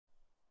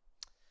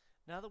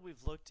Now that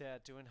we've looked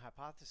at doing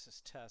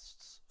hypothesis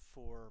tests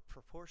for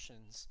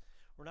proportions,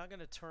 we're now going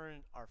to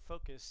turn our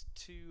focus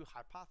to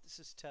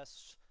hypothesis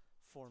tests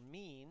for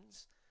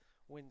means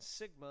when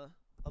sigma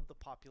of the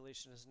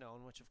population is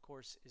known, which of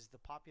course is the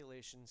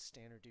population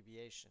standard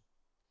deviation.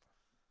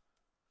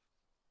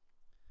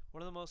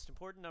 One of the most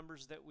important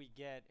numbers that we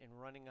get in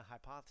running a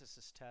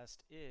hypothesis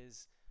test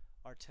is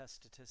our test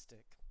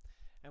statistic.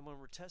 And when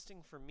we're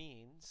testing for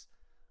means,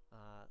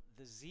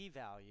 the z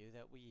value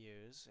that we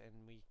use, and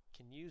we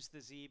can use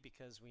the z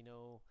because we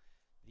know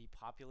the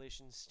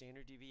population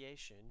standard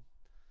deviation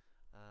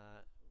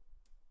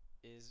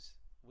is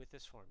with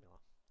this formula.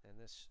 And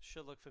this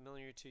should look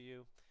familiar to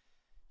you.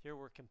 Here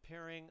we're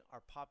comparing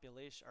our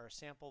population, our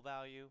sample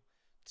value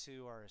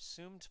to our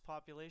assumed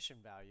population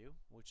value,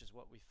 which is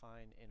what we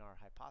find in our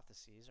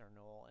hypotheses, our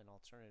null and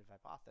alternative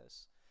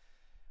hypothesis.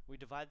 We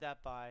divide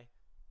that by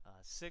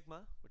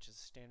sigma, which is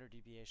the standard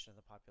deviation of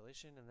the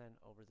population, and then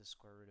over the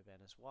square root of n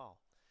as well.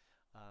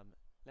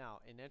 Now,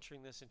 in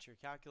entering this into your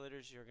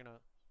calculators, you're going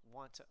to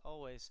want to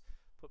always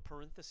put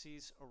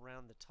parentheses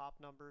around the top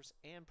numbers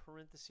and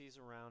parentheses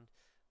around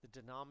the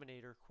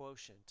denominator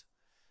quotient.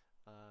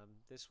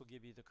 This will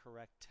give you the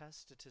correct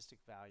test statistic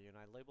value, and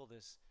I label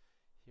this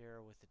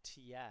here with the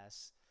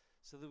TS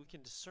so that we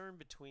can discern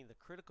between the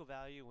critical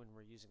value when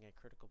we're using a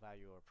critical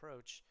value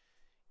approach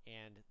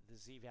and the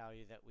z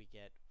value that we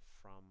get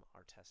from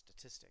our test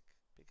statistic,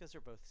 because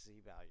they're both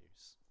z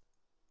values.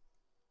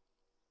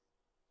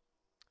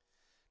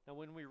 Now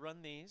when we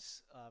run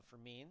these for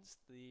means,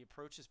 the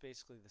approach is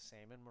basically the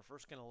same, and we're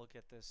first going to look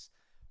at this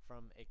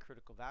from a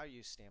critical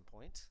value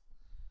standpoint.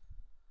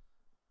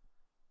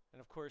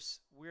 And of course,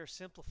 we are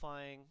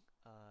simplifying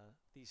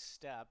these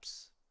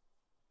steps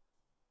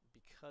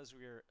because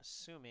we are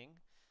assuming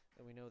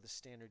that we know the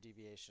standard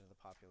deviation of the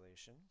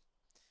population.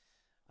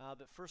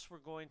 But first we're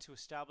going to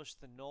establish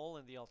the null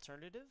and the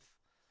alternative.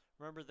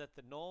 Remember that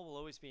the null will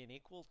always be an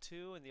equal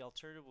to, and the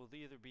alternative will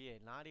either be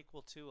a not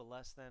equal to, a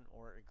less than,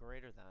 or a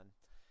greater than,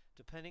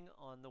 depending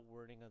on the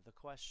wording of the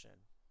question.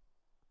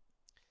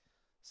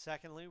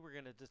 Secondly, we're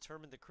going to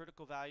determine the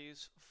critical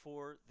values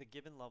for the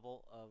given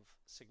level of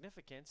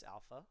significance,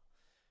 alpha.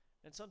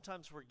 And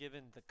sometimes we're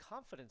given the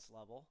confidence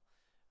level,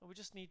 and we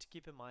just need to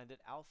keep in mind that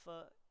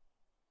alpha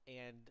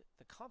and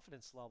the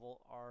confidence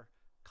level are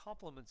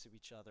complements of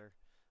each other.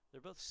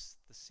 They're both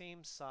the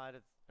same side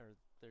of, or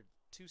they're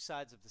two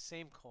sides of the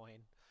same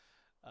coin.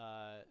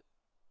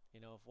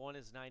 If one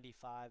is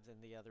 95, then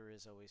the other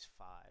is always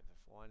 5.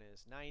 If one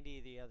is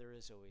 90, the other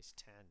is always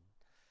 10.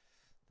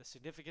 The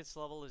significance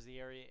level is the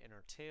area in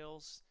our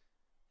tails,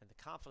 and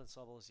the confidence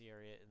level is the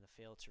area in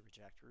the fail to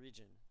reject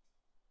region.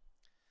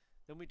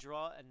 Then we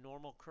draw a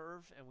normal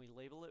curve and we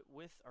label it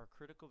with our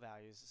critical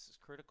values. This is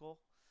critical,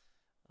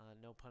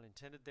 no pun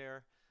intended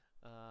there,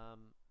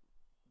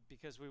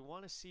 because we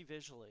want to see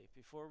visually,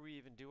 before we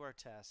even do our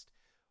test,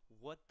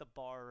 what the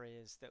bar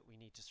is that we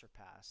need to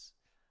surpass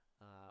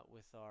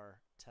with our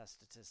test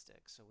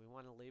statistics. So we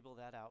want to label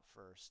that out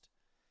first.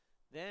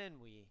 Then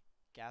we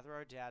gather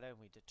our data and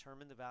we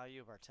determine the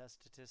value of our test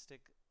statistic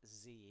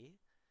z,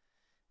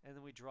 and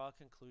then we draw a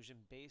conclusion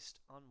based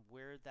on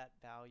where that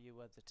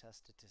value of the test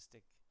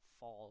statistic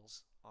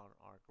falls on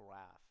our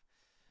graph,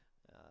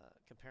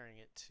 comparing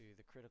it to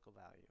the critical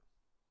value.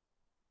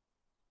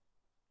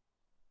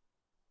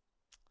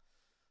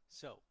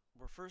 So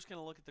we're first going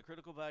to look at the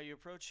critical value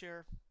approach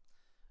here.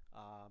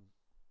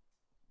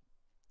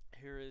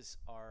 Here is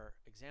our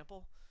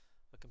example.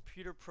 A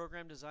computer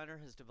program designer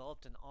has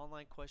developed an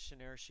online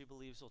questionnaire she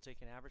believes will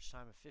take an average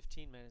time of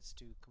 15 minutes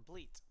to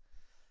complete.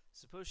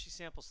 Suppose she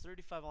samples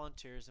 35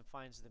 volunteers and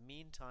finds the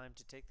mean time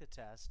to take the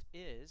test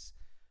is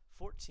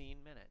 14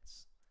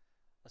 minutes.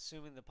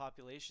 Assuming the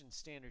population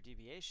standard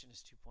deviation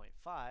is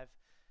 2.5,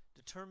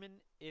 determine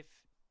if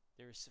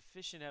there is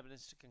sufficient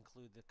evidence to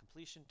conclude the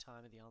completion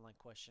time of the online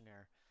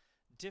questionnaire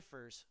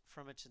differs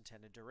from its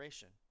intended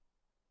duration.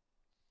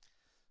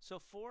 So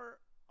for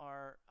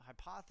our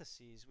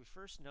hypotheses, we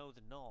first know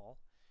the null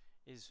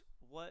is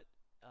what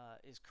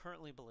is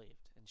currently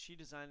believed, and she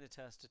designed the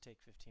test to take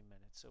 15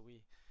 minutes. So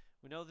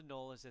we know the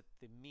null is that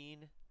the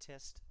mean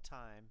test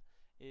time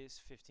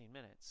is 15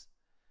 minutes.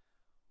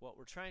 What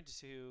we're trying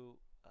to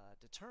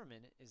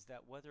determine is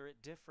that whether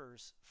it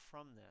differs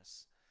from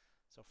this.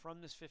 So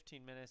from this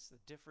 15 minutes, the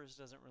differs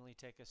doesn't really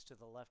take us to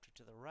the left or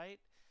to the right.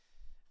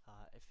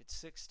 If it's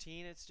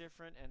 16, it's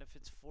different, and if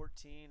it's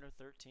 14 or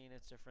 13,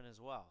 it's different as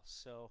well.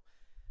 So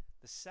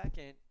the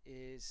second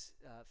is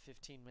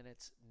 15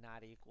 minutes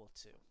not equal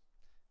to.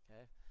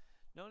 Okay.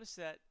 Notice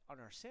that on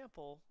our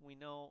sample, we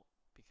know,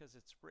 because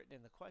it's written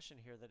in the question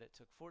here, that it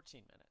took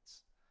 14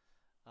 minutes.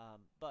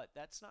 But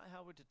that's not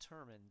how we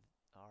determine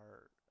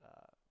our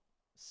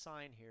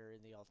sign here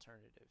in the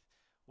alternative.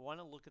 We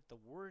want to look at the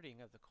wording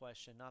of the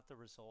question, not the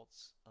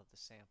results of the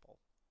sample.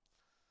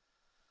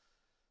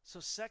 So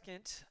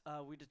second,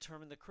 we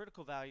determine the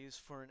critical values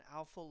for an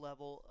alpha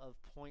level of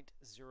 0.05.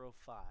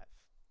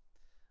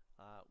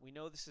 We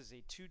know this is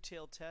a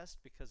two-tailed test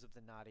because of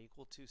the not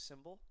equal to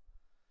symbol.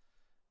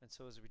 And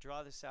so as we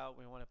draw this out,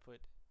 we want to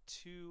put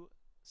two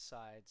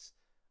sides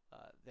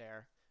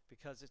there,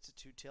 because it's a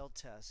two-tailed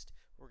test,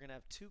 we're going to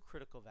have two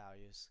critical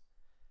values.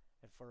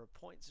 And for a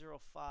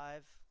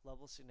 0.05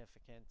 level of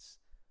significance,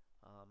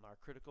 our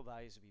critical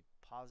values would be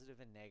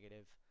positive and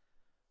negative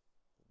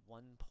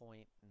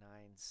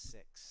 1.96.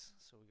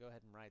 So we go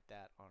ahead and write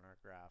that on our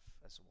graph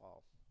as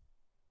well.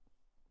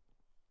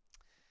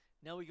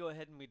 Now we go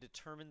ahead and we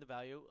determine the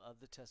value of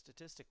the test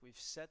statistic. We've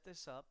set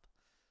this up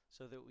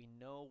so that we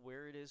know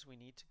where it is we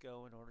need to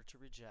go in order to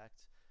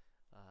reject.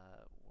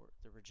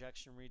 The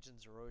rejection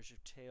regions are always your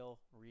tail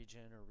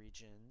region or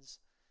regions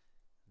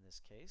in this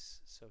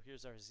case. So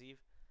here's our Z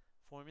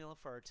formula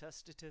for our test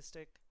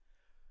statistic.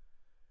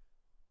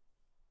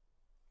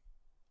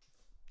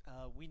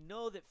 We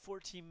know that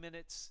 14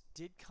 minutes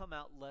did come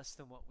out less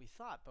than what we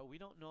thought, but we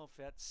don't know if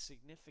that's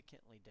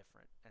significantly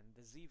different. And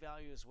the Z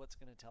value is what's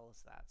going to tell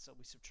us that. So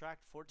we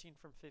subtract 14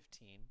 from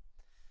 15,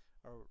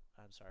 or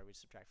I'm sorry, we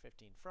subtract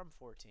 15 from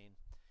 14.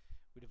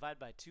 We divide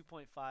by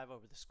 2.5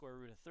 over the square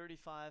root of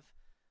 35,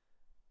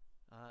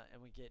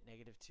 and we get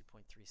negative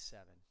 2.37.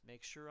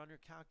 Make sure on your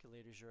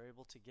calculators you're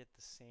able to get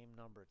the same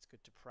number. It's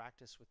good to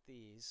practice with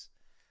these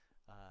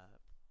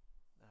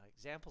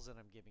examples that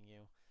I'm giving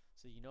you,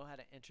 so you know how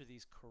to enter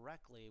these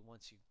correctly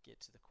once you get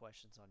to the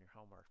questions on your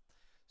homework.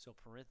 So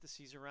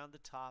parentheses around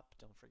the top,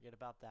 don't forget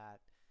about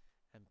that.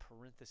 And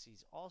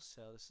parentheses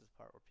also, this is the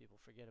part where people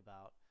forget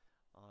about,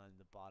 on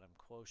the bottom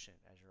quotient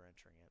as you're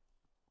entering it.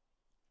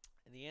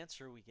 And the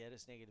answer we get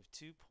is negative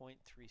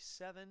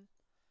 2.37,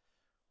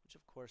 which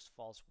of course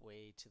falls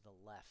way to the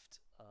left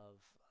of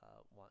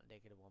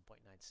negative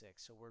 1.96.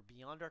 So we're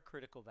beyond our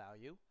critical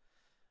value.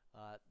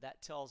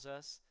 That tells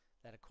us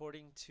that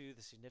according to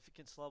the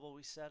significance level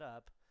we set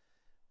up,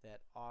 that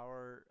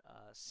our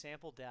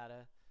sample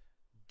data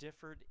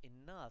differed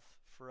enough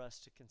for us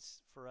to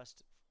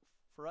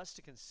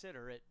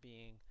consider it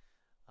being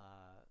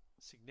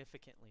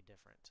significantly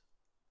different.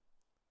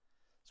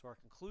 So our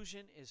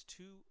conclusion is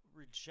to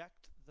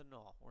reject the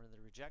null. We're in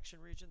the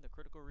rejection region, the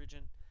critical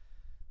region.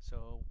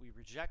 So we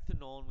reject the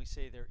null and we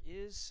say there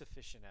is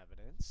sufficient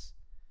evidence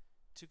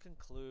to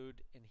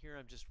conclude, and here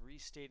I'm just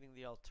restating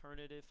the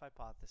alternative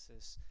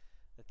hypothesis,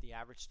 that the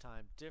average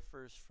time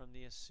differs from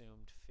the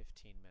assumed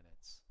 15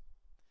 minutes.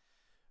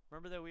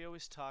 Remember that we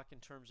always talk in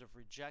terms of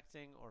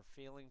rejecting or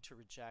failing to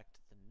reject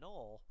the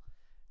null,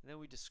 and then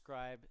we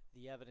describe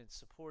the evidence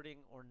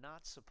supporting or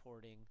not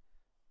supporting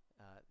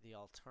the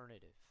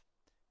alternative.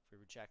 If we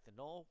reject the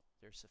null,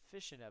 there's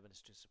sufficient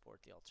evidence to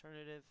support the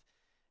alternative.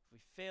 If we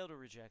fail to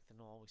reject the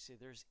null, we say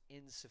there's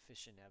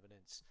insufficient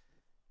evidence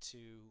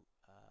to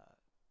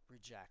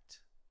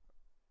reject,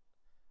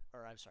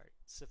 or I'm sorry,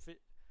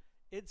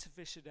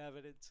 insufficient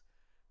evidence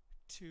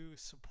to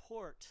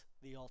support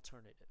the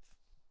alternative.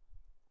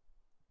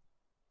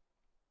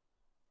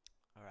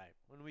 All right,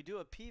 when we do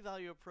a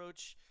p-value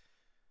approach,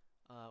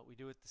 we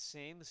do it the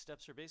same. The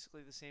steps are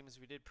basically the same as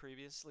we did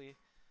previously,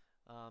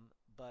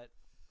 but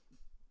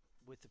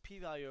with the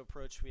p-value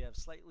approach, we have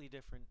slightly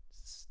different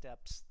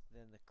steps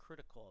than the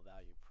critical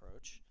value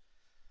approach.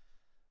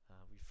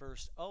 We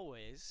first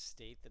always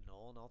state the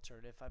null and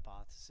alternative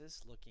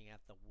hypothesis, looking at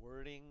the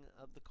wording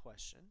of the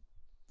question.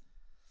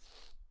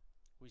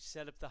 We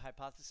set up the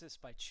hypothesis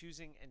by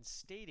choosing and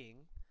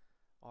stating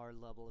our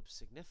level of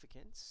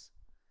significance.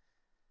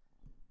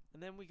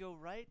 And then we go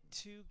right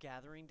to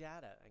gathering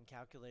data and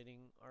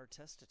calculating our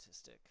test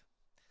statistic.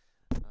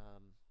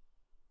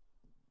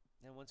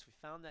 And once we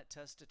found that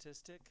test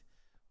statistic,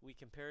 we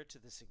compare it to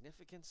the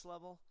significance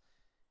level,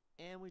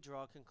 and we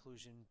draw a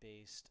conclusion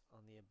based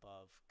on the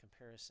above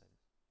comparison.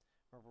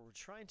 Remember, we're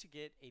trying to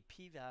get a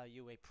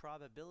p-value, a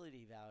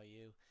probability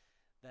value,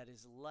 that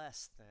is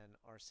less than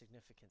our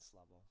significance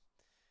level.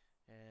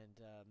 And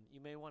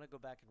you may want to go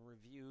back and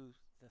review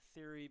the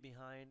theory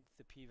behind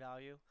the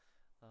p-value,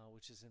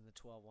 which is in the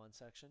 12.1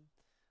 section.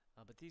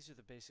 But these are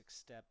the basic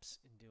steps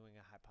in doing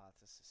a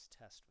hypothesis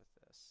test with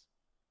this.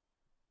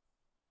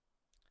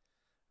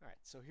 All right,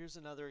 so here's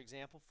another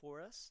example for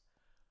us.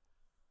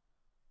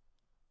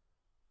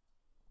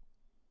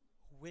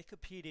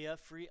 Wikipedia,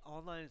 free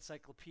online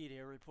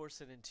encyclopedia, reports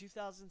that in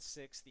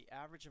 2006, the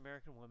average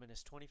American woman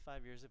is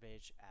 25 years of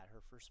age at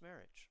her first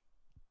marriage.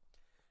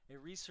 A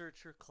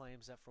researcher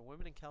claims that for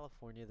women in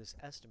California, this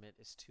estimate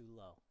is too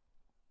low.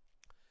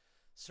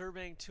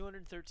 Surveying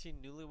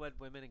 213 newlywed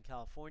women in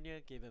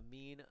California gave a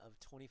mean of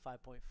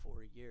 25.4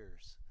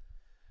 years.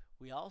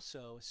 We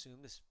also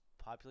assume this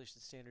population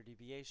standard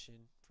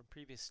deviation from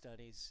previous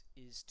studies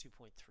is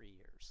 2.3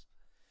 years.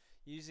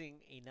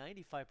 Using a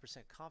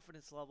 95%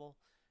 confidence level,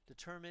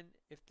 determine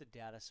if the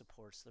data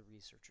supports the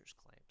researcher's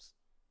claims.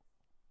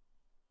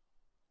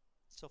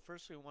 So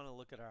first we want to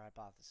look at our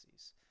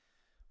hypotheses.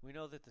 We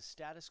know that the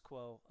status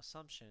quo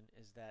assumption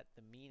is that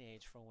the mean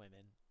age for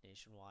women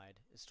nationwide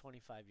is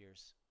 25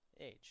 years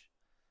age.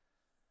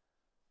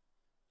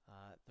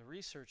 The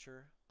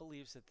researcher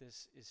believes that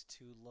this is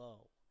too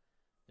low.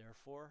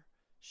 Therefore,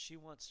 she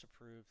wants to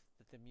prove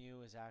that the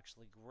mu is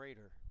actually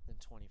greater than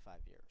 25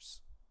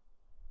 years.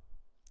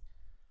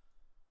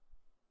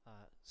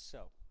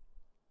 So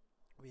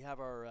we have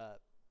our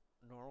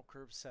normal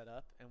curve set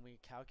up, and we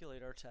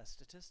calculate our test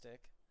statistic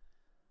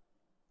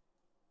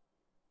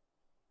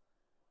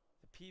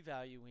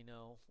p-value we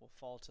know will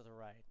fall to the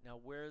right. Now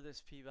where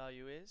this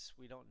p-value is,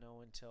 we don't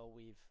know until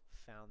we've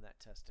found that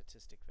test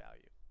statistic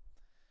value.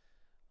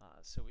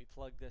 So we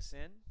plug this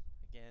in.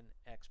 Again,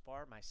 x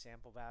bar, my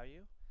sample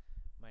value,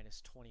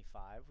 minus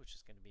 25, which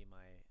is going to be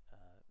my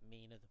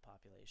mean of the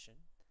population.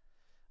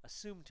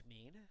 Assumed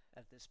mean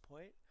at this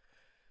point.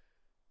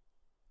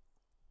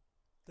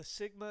 The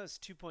sigma is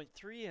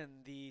 2.3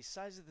 and the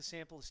size of the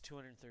sample is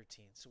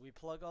 213. So we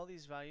plug all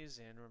these values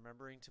in,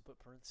 remembering to put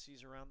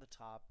parentheses around the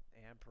top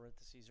and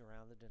parentheses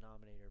around the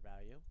denominator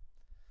value.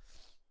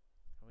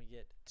 And we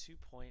get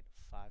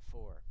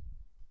 2.54.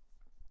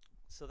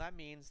 So that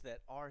means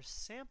that our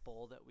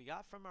sample that we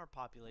got from our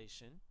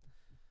population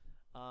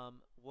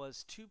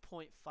was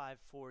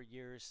 2.54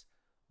 years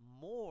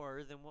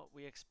more than what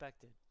we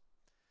expected.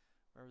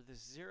 Remember,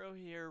 this 0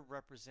 here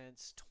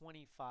represents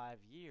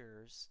 25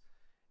 years,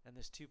 and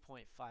this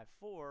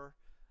 2.54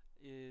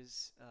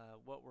 is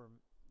what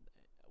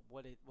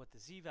the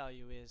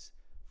z-value is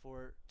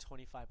for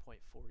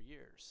 25.4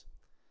 years.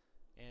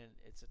 And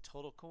it's a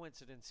total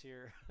coincidence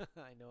here.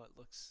 I know it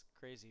looks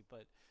crazy,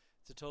 but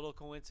it's a total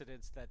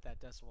coincidence that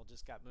that decimal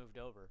just got moved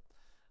over.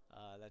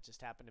 That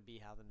just happened to be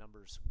how the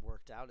numbers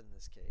worked out in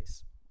this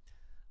case.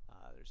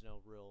 There's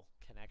no real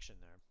connection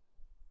there.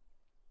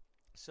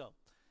 So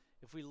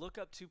if we look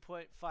up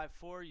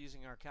 2.54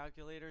 using our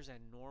calculators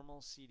and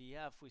normal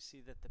CDF, we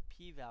see that the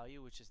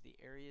p-value, which is the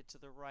area to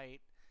the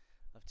right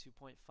of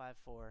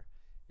 2.54,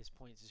 is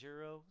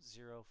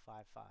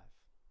 0.0055.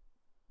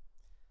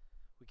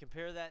 We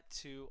compare that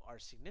to our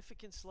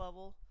significance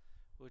level,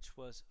 which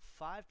was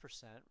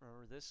 5%.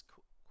 Remember, this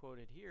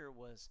quoted here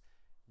was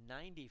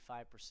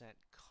 95%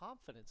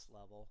 confidence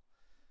level.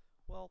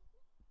 Well,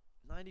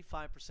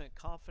 95%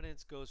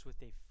 confidence goes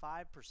with a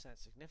 5%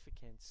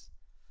 significance,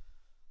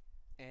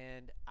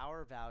 and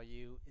our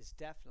value is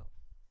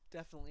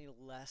definitely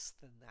less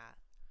than that.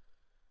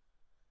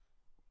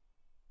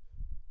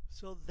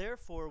 So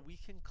therefore, we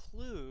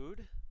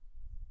conclude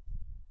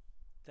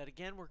that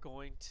again we're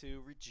going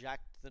to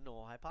reject the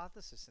null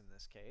hypothesis in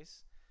this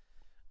case.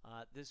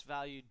 This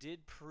value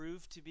did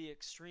prove to be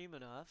extreme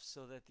enough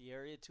so that the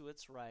area to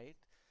its right,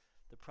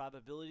 the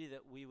probability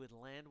that we would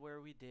land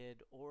where we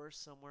did or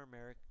somewhere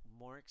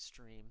more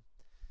extreme,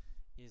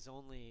 is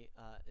only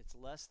it's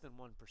less than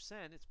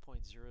 1%. It's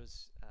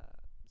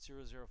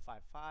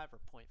 0.0055 or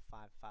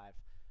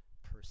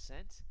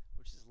 0.55%,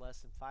 which is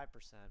less than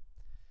 5%.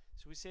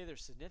 So we say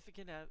there's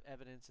significant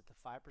evidence at the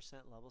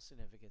 5% level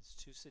significance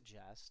to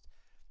suggest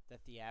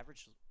that the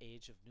average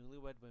age of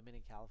newlywed women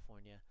in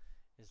California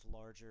is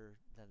larger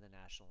than the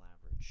national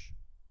average.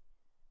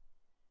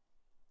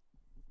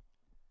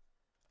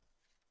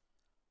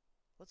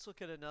 Let's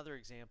look at another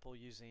example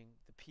using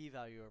the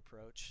p-value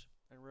approach.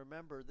 And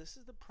remember, this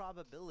is the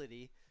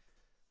probability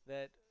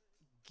that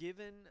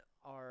given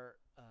our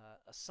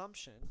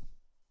assumption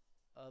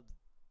of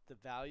the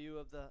value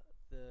of the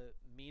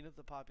mean of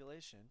the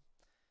population,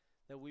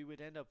 that we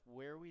would end up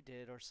where we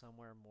did or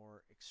somewhere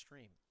more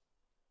extreme.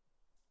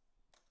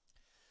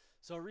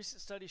 So a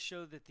recent study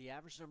showed that the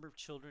average number of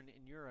children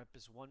in Europe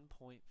is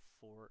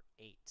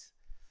 1.48.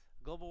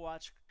 Global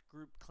Watch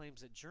Group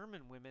claims that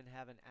German women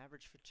have an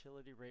average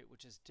fertility rate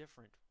which is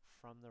different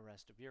from the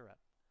rest of Europe.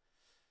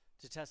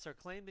 To test their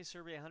claim, they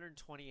surveyed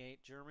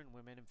 128 German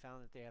women and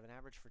found that they have an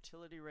average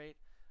fertility rate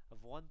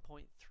of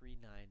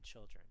 1.39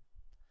 children.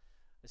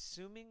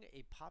 Assuming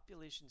a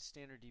population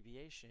standard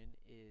deviation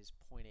is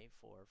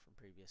 0.84 from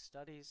previous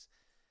studies,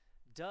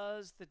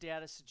 does the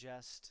data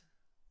suggest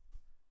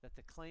that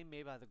the claim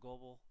made by the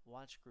Global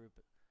Watch Group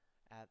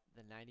at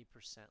the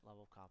 90%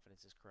 level of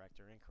confidence is correct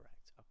or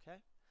incorrect? Okay,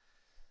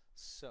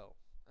 so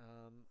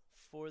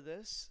for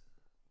this,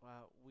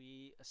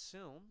 we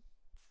assume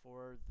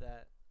for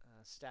that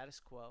status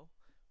quo,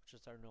 which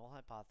is our null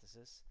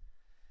hypothesis,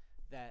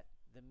 that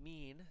the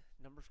mean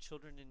number of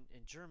children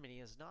in Germany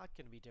is not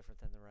going to be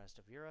different than the rest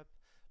of Europe,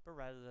 but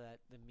rather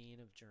that the mean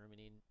of German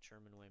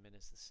women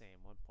is the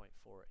same,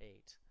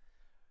 1.48.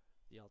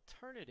 The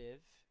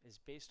alternative is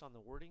based on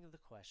the wording of the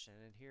question,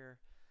 and here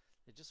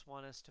they just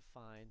want us to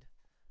find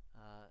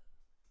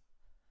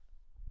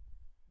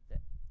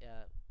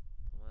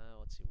well,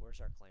 let's see,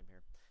 where's our claim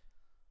here?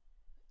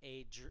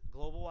 A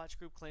Global Watch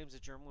Group claims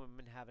that German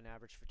women have an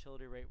average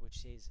fertility rate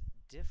which is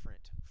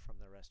different from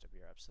the rest of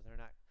Europe. So they're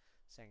not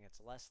saying it's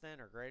less than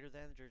or greater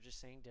than, they're just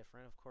saying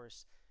different. Of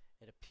course,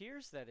 it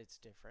appears that it's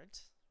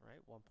different,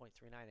 right?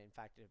 1.39. In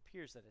fact, it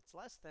appears that it's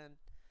less than,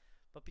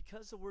 but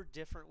because the word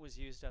different was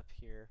used up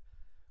here,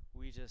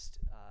 we just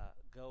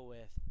go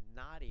with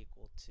not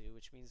equal to,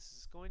 which means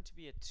this is going to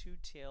be a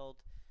two-tailed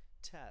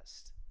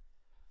test.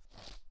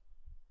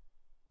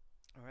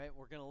 All right,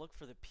 we're going to look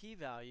for the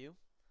p-value.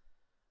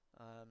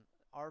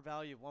 Our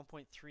value of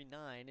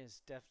 1.39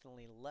 is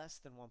definitely less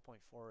than 1.48.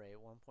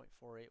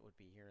 1.48 would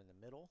be here in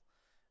the middle,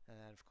 and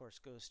that of course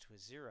goes to a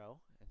 0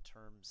 in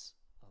terms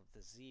of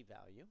the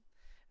z-value.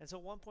 And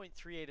so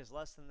 1.38 is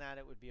less than that,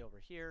 it would be over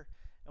here,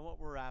 and what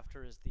we're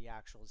after is the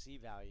actual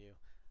z-value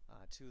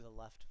to the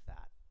left of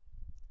that.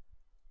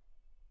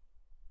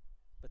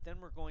 But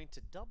then we're going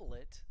to double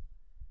it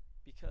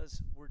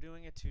because we're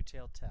doing a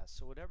two-tailed test.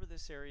 So whatever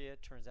this area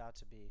turns out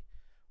to be,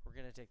 we're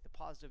going to take the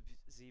positive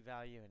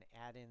z-value and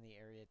add in the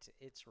area to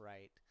its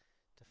right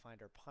to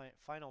find our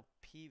final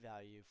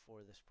p-value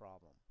for this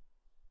problem.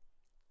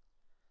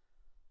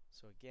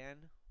 So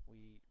again,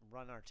 we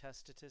run our test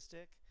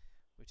statistic.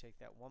 We take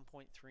that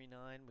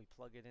 1.39, we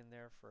plug it in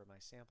there for my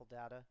sample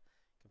data,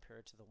 compare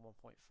it to the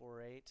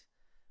 1.48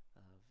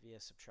 via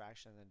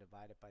subtraction, and then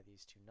divide it by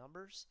these two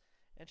numbers.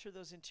 Enter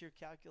those into your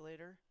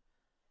calculator,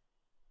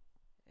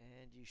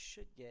 and you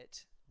should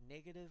get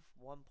negative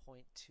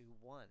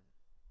 1.21.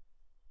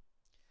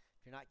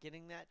 If you're not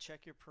getting that,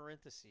 check your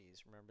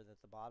parentheses. Remember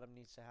that the bottom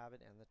needs to have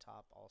it and the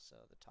top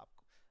also. The top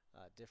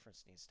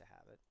difference needs to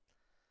have it.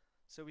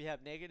 So we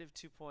have negative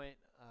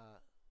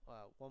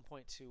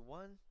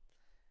 1.21,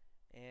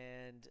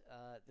 and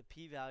the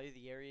p-value,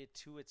 the area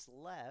to its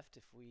left,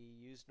 if we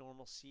use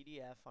normal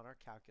CDF on our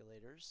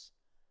calculators,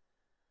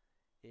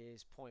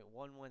 is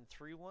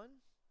 0.1131,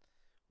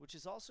 which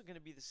is also going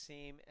to be the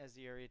same as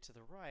the area to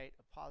the right,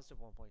 a positive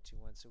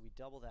 1.21. So we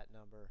double that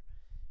number,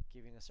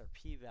 giving us our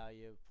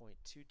p-value of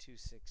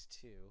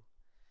 0.2262.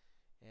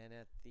 And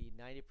at the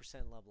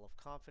 90% level of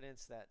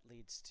confidence, that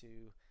leads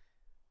to,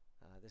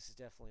 this is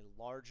definitely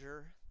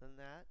larger than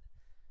that.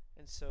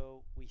 And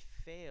so we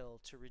fail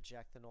to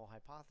reject the null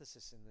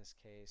hypothesis in this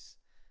case.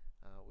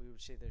 We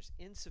would say there's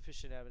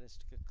insufficient evidence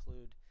to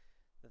conclude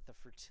that the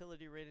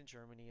fertility rate in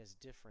Germany is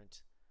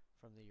different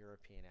from the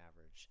European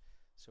average.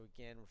 So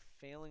again, we're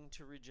failing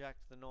to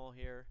reject the null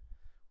here,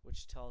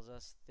 which tells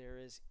us there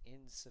is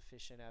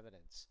insufficient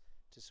evidence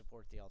to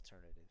support the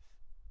alternative.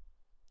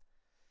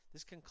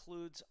 This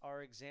concludes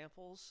our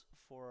examples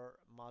for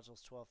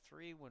modules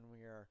 12.3 when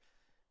we are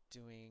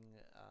doing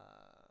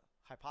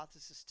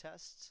hypothesis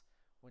tests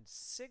when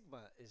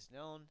sigma is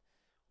known,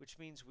 which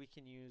means we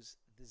can use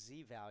the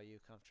z-value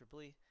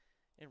comfortably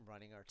in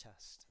running our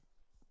test.